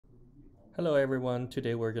Hello everyone,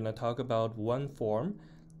 today we're going to talk about one form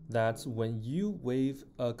that's when you waive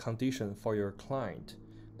a condition for your client.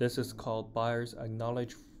 This is called buyer's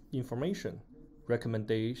acknowledged information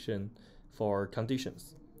recommendation for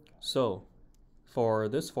conditions. So for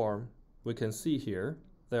this form, we can see here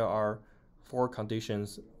there are 4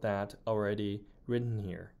 conditions that already written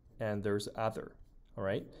here, and there's other. All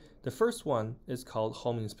right. The first one is called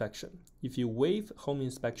home inspection. If you waive home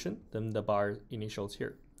inspection, then the buyer initials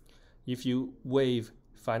here. If you waive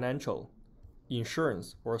financial,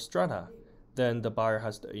 insurance, or strata, then the buyer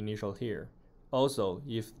has the initial here. Also,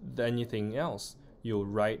 if anything else, you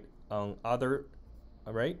write on other,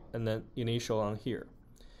 all right, and then initial on here.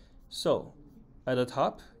 So at the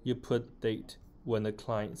top, you put date when the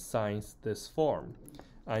client signs this form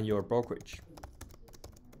and your brokerage.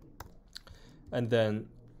 And then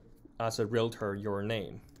as a realtor, your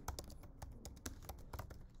name.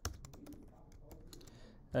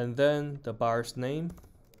 And then the buyer's name,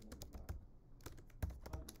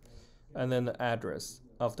 and then the address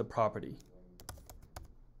of the property.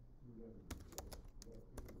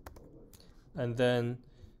 And then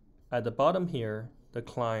at the bottom here, the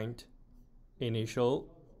client initial.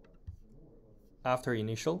 After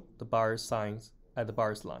initial, the buyer signs at the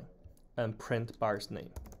buyer's line and print buyer's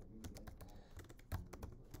name.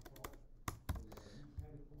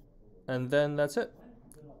 And then that's it.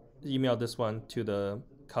 Email this one to the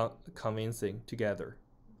convincing together.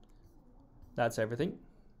 That's everything.